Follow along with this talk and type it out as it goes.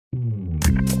Hi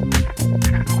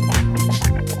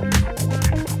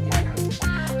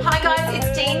guys,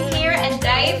 it's Dean here and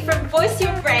Dave from Voice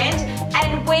Your Brand,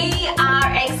 and we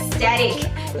are ecstatic.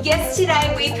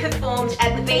 Yesterday we performed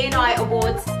at the BNI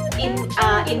Awards in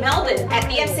Melbourne at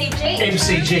the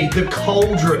MCG, the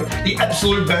cauldron, the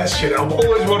absolute bastion. I've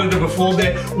always wanted to perform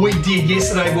there. We did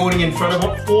yesterday morning in front of,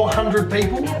 what, 400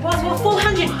 people? It was, well,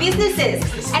 400 businesses.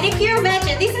 And if you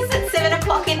imagine, this is at 7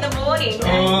 o'clock in the morning.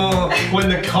 Oh, when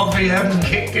the coffee hasn't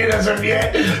kicked in as of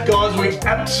yet. Guys, we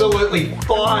absolutely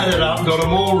fired it up, got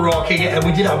them all rocking, and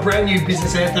we did our brand new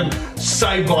business anthem,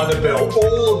 Saved by the Bell,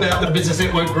 all about the business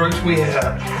network groups. We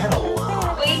had a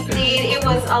laugh. We did. It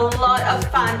was a lot of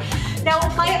fun. Now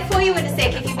we'll play it for you in a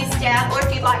sec if you missed out, or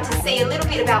if you'd like to see a little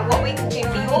bit about what we can do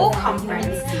for your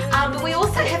conference. But we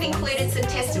also have included some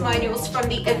testimonials from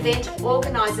the event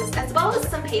organisers, as well as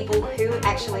some people who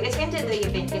actually attended the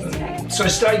event yesterday. So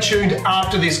stay tuned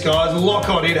after this, guys. Lock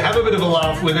on in, have a bit of a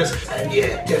laugh with us, and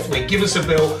yeah, definitely give us a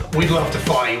bell. We'd love to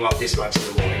fire you up this much in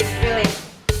the morning. Brilliant.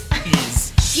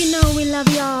 You know we love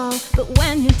y'all, but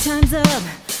when your time's up,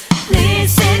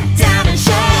 please sit down and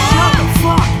shut the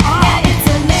fuck up. Yeah, it's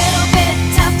a little bit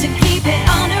tough to keep it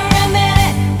under a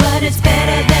minute, but it's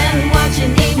better than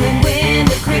watching England win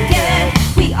the cricket.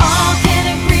 We all can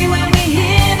agree when we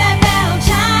hear that bell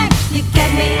chime. You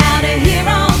get me out of here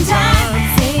on time.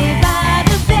 Saved by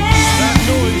the bell. That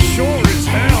noise sure is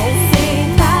hell.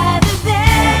 Saved by the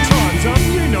bell. Time's up,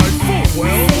 you know full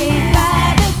well. Saved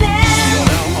by the bell. You're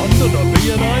now under the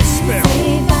BNI spell.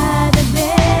 Saved by the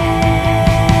bell.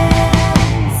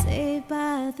 Saved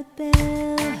by the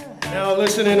bell. Now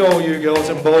listen in, all you girls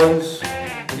and boys.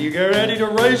 You get ready to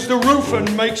raise the roof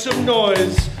and make some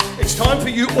noise. It's time for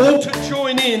you all to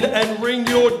join in and ring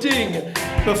your ding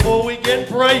before we get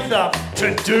Branthem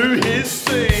to do his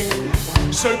thing.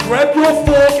 So grab your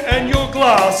fork and your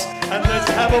glass and let's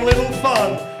have a little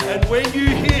fun. And when you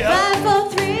hear 5, 4,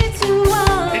 3, 2,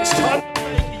 1. it's time to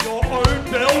make your own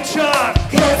bell chime.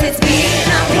 Cause it's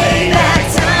BNI that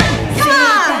time. Come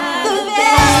on! The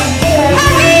bell!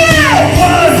 Hurry up!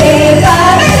 Saved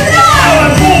by the bell!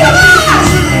 Come on!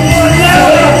 Saved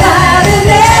by the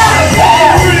bell!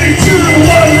 3, 2,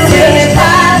 1, Saved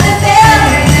by the bell!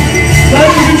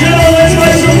 ladies and gentlemen, let's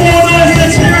make some more noise.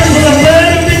 Let's hear it for the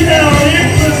man of the hour.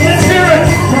 Let's hear it.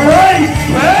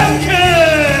 Branthem!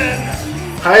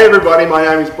 Hey everybody, my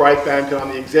name is Branthem. I'm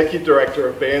the Executive Director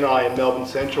of BNI in Melbourne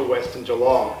Central, West and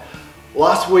Geelong.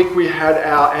 Last week we had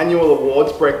our annual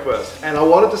awards breakfast, and I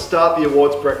wanted to start the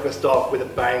awards breakfast off with a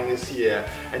bang this year.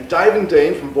 And Dave and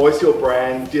Dean from Voice Your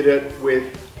Brand did it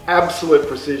with absolute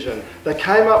precision. They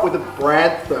came up with a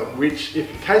Branthem, which, if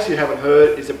in case you haven't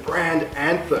heard, is a brand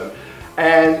anthem.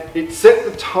 And it set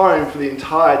the tone for the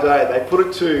entire day. They put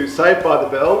it to Saved by the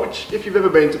Bell, which, if you've ever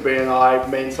been to BNI,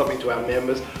 means something to our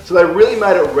members. So they really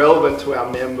made it relevant to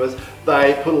our members.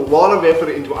 They put a lot of effort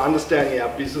into understanding our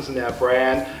business and our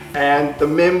brand, and the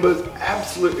members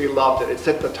absolutely loved it. It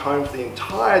set the tone for the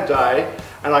entire day,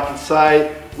 and I can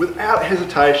say, without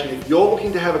hesitation, if you're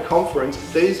looking to have a conference,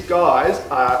 these guys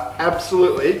are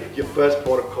absolutely your first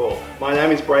port of call. My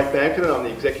name is Branthem and I'm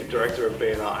the Executive Director of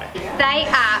BNI. They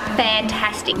are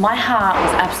fantastic. My heart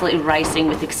was absolutely racing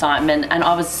with excitement, and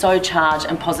I was so charged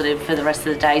and positive for the rest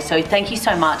of the day. So thank you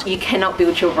so much. You cannot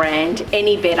build your brand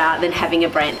any better than having a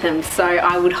Branthem, so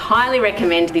I would highly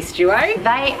recommend this duo.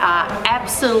 They are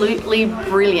absolutely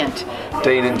brilliant.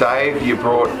 Dean and Dave, you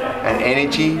brought an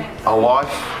energy, a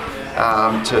life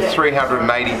to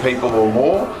 380 people or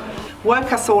more.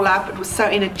 Woke us all up. It was so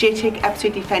energetic,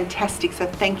 absolutely fantastic, so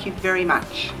thank you very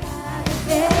much.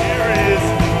 There it is.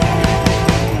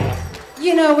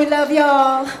 You know we love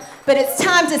y'all, but it's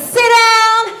time to sit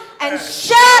down and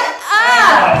shut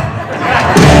up!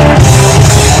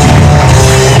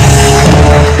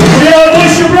 We are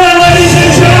Voice Your Brand, ladies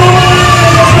and gentlemen.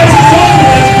 Let's make some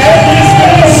noise. Let's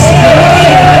get this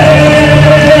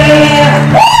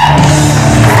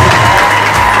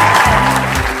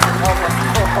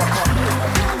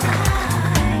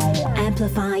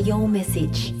Amplify your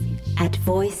message at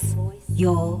Voice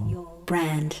Your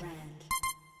Brand.